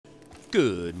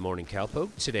Good morning,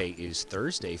 Cowpoke. Today is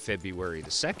Thursday, February the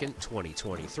 2nd,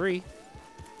 2023.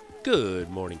 Good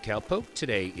morning, Cowpoke.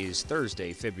 Today is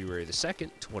Thursday, February the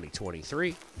 2nd,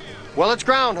 2023. Well, it's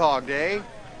Groundhog Day.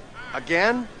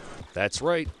 Again? That's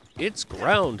right, it's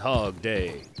Groundhog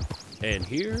Day. And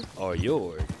here are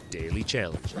your daily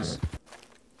challenges.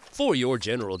 For your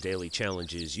general daily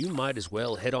challenges, you might as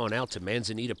well head on out to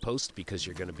Manzanita Post because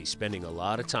you're going to be spending a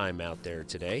lot of time out there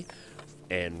today.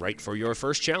 And right for your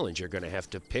first challenge, you're going to have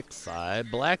to pick 5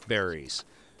 blackberries.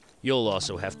 You'll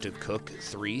also have to cook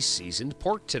 3 seasoned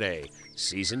pork today.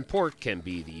 Seasoned pork can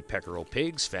be the peckerel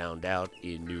pigs found out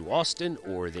in New Austin,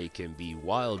 or they can be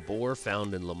wild boar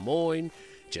found in Lemoyne.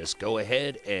 Just go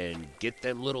ahead and get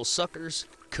them little suckers,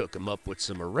 cook them up with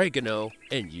some oregano,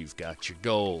 and you've got your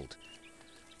gold.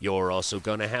 You're also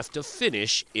going to have to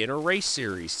finish in a race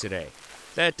series today.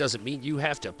 That doesn't mean you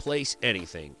have to place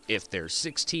anything. If there's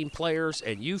 16 players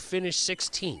and you finish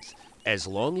 16th, as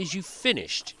long as you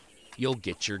finished, you'll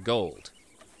get your gold.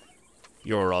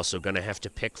 You're also going to have to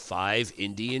pick 5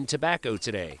 Indian tobacco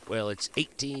today. Well, it's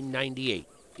 1898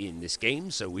 in this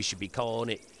game, so we should be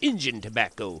calling it Injun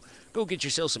tobacco. Go get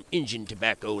yourself some Injun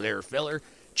tobacco there, feller.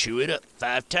 Chew it up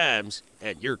 5 times,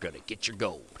 and you're going to get your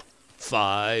gold.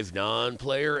 5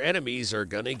 non-player enemies are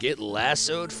going to get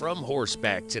lassoed from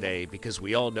horseback today because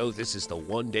we all know this is the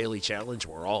one daily challenge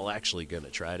we're all actually going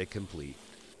to try to complete.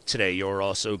 Today you're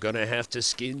also going to have to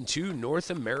skin 2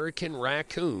 North American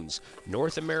raccoons.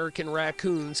 North American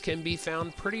raccoons can be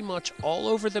found pretty much all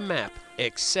over the map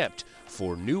except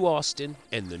for New Austin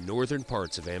and the northern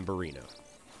parts of Ambarino.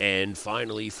 And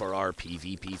finally, for our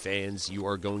PvP fans, you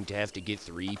are going to have to get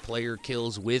 3 player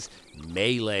kills with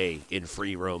melee in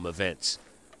free roam events.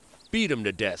 Beat them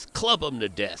to death, club them to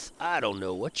death. I don't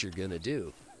know what you're going to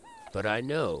do, but I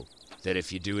know that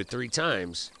if you do it 3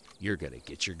 times, you're going to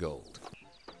get your gold.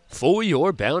 For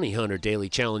your Bounty Hunter daily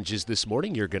challenges this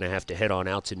morning, you're going to have to head on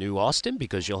out to New Austin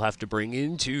because you'll have to bring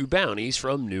in 2 bounties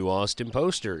from New Austin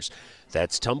posters.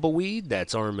 That's Tumbleweed,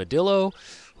 that's Armadillo.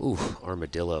 Ooh,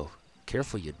 Armadillo.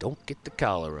 Careful you don't get the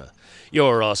cholera.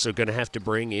 You're also going to have to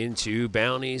bring in 2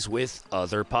 bounties with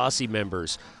other posse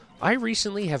members. I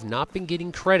recently have not been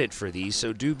getting credit for these,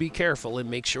 so do be careful and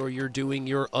make sure you're doing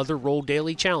your other role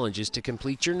daily challenges to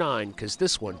complete your 9, because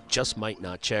this one just might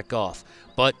not check off.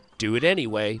 But do it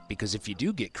anyway, because if you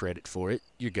do get credit for it,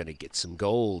 you're going to get some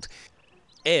gold.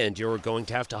 And you're going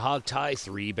to have to hog tie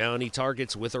 3 bounty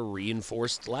targets with a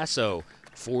reinforced lasso.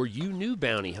 For you new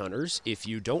bounty hunters, if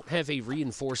you don't have a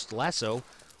reinforced lasso,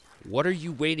 what are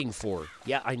you waiting for?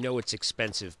 Yeah, I know it's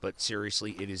expensive, but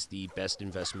seriously, it is the best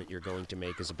investment you're going to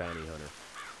make as a bounty hunter.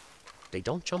 They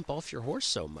don't jump off your horse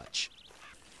so much.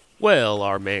 Well,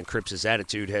 our man Cripps'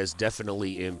 attitude has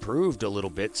definitely improved a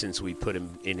little bit since we put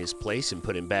him in his place and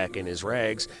put him back in his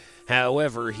rags.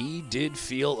 However, he did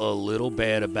feel a little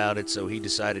bad about it, so he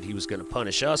decided he was going to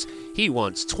punish us. He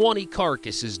wants 20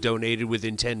 carcasses donated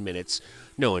within 10 minutes.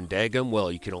 Knowing daggum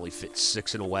well you can only fit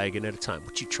 6 in a wagon at a time.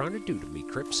 What you trying to do to me,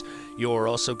 Cripps? You're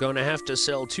also going to have to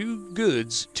sell 2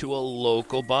 goods to a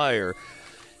local buyer.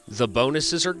 The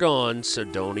bonuses are gone, so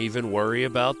don't even worry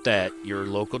about that. Your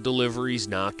local deliveries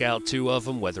knock out 2 of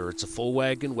them, whether it's a full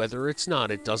wagon, whether it's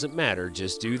not, it doesn't matter.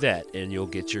 Just do that, and you'll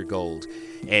get your gold.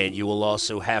 And you will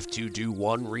also have to do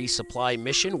 1 resupply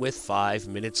mission with 5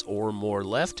 minutes or more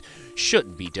left.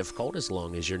 Shouldn't be difficult as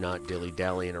long as you're not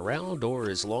dilly-dallying around, or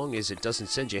as long as it doesn't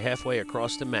send you halfway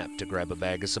across the map to grab a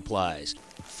bag of supplies.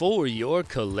 For your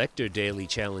collector daily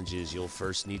challenges, you'll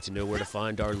first need to know where to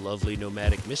find our lovely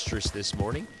nomadic mistress this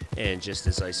morning. And just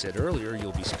as I said earlier,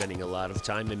 you'll be spending a lot of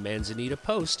time in Manzanita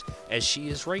Post, as she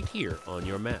is right here on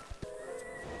your map.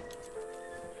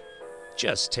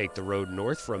 Just take the road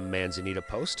north from Manzanita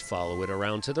Post, follow it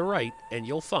around to the right, and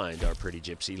you'll find our pretty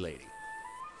gypsy lady.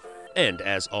 And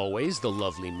as always, the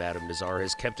lovely Madame Nazar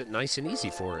has kept it nice and easy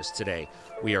for us today.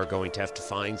 We are going to have to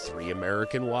find 3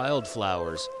 American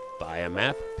wildflowers. Buy a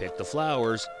map, pick the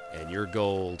flowers, and your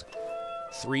gold.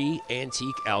 3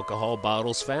 antique alcohol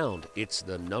bottles found. It's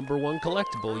the #1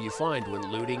 collectible you find when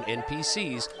looting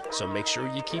NPCs, so make sure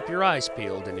you keep your eyes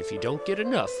peeled, and if you don't get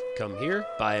enough, come here,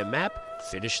 buy a map,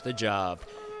 finish the job.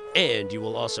 And you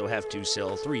will also have to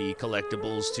sell 3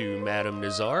 collectibles to Madame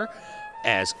Nazar.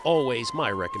 As always,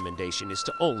 my recommendation is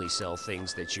to only sell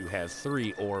things that you have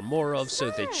 3 or more of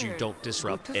so that you don't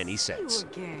disrupt any sets.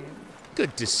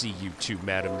 Good to see you too,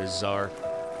 Madame Nazar.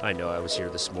 I know I was here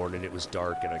this morning, it was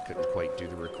dark and I couldn't quite do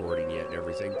the recording yet and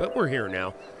everything, but we're here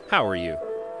now. How are you?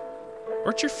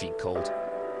 Aren't your feet cold?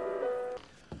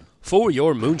 For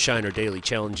your Moonshiner Daily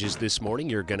Challenges this morning,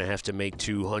 you're going to have to make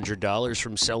 $200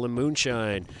 from selling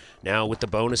moonshine. Now, with the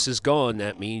bonuses gone,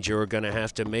 that means you're going to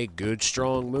have to make good,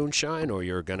 strong moonshine, or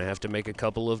you're going to have to make a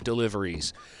couple of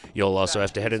deliveries. You'll also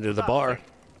have to head into the bar.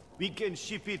 We can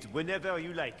ship it whenever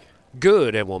you like.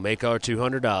 Good, and we'll make our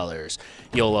 $200.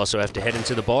 You'll also have to head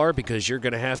into the bar because you're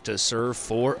going to have to serve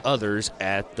 4 others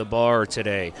at the bar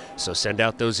today. So send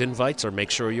out those invites or make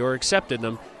sure you're accepting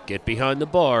them. Get behind the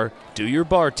bar, do your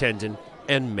bartending,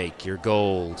 and make your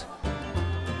gold.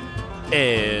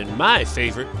 And my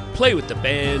favorite, play with the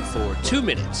band for 2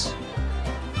 minutes.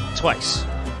 Twice.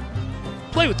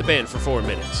 Play with the band for 4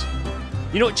 minutes.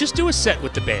 You know what, just do a set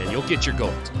with the band, you'll get your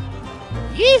gold.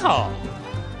 Yeehaw!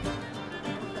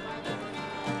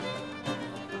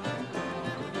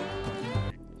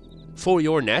 For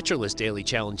your Naturalist Daily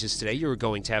Challenges today, you're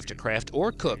going to have to craft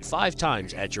or cook 5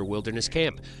 times at your wilderness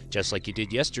camp. Just like you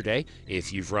did yesterday,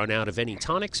 if you've run out of any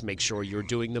tonics, make sure you're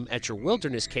doing them at your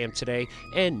wilderness camp today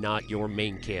and not your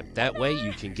main camp. That way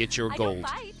you can get your gold.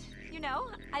 I don't bite. You know,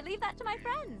 I leave that to my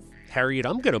friends. Harriet,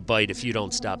 I'm going to bite if you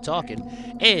don't stop talking.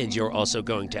 And you're also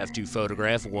going to have to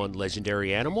photograph 1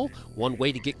 legendary animal. One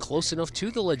way to get close enough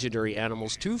to the legendary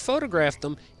animals to photograph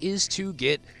them is to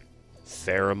get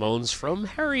pheromones from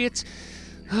Harriet.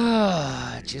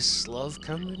 I just love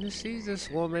coming to see this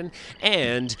woman.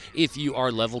 And if you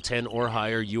are level 10 or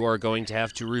higher, you are going to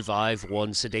have to revive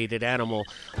 1 sedated animal.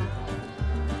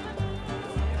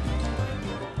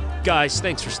 Guys,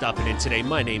 thanks for stopping in today.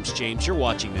 My name's James. You're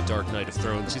watching The Dark Knight of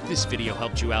Thrones. If this video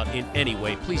helped you out in any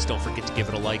way, please don't forget to give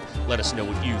it a like. Let us know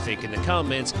what you think in the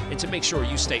comments. And to make sure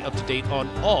you stay up to date on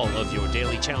all of your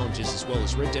daily challenges, as well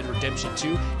as Red Dead Redemption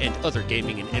 2 and other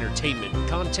gaming and entertainment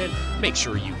content, make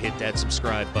sure you hit that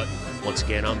subscribe button. Once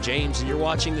again, I'm James, and you're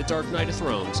watching The Dark Knight of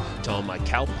Thrones. To all my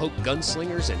cowpoke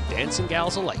gunslingers and dancing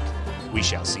gals alike, we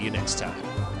shall see you next time.